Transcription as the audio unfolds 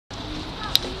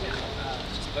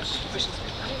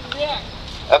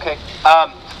Okay.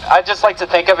 I'd just like to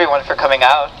thank everyone for coming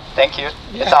out. Thank you.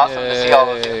 It's awesome to see all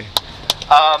of you.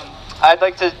 I'd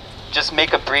like to just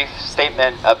make a brief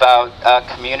statement about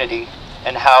community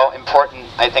and how important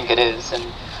I think it is. And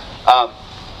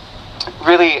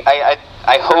really,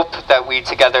 I hope that we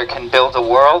together can build a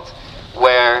world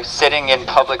where sitting in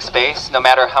public space, no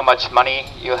matter how much money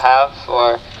you have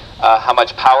or how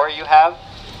much power you have,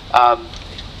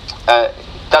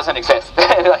 doesn't exist.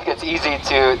 Like, it's easy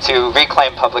to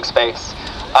reclaim public space.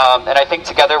 And I think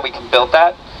together we can build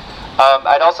that.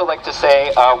 I'd also like to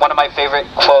say one of my favorite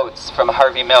quotes from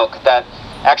Harvey Milk that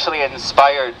actually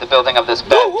inspired the building of this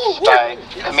bench by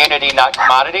community, not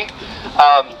commodity.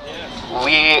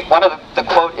 One of the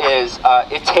quote is,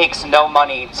 "It takes no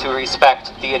money to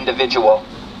respect the individual."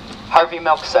 Harvey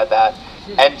Milk said that.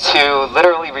 And to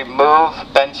literally remove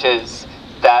benches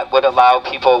that would allow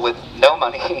people with no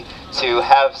money to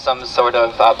have some sort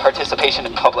of participation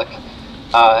in public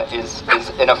is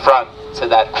an affront to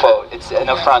that quote. It's an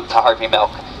affront to Harvey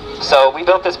Milk. So we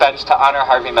built this bench to honor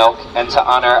Harvey Milk and to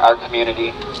honor our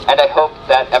community, and I hope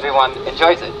that everyone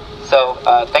enjoys it. So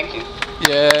thank you.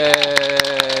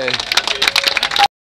 Yeah.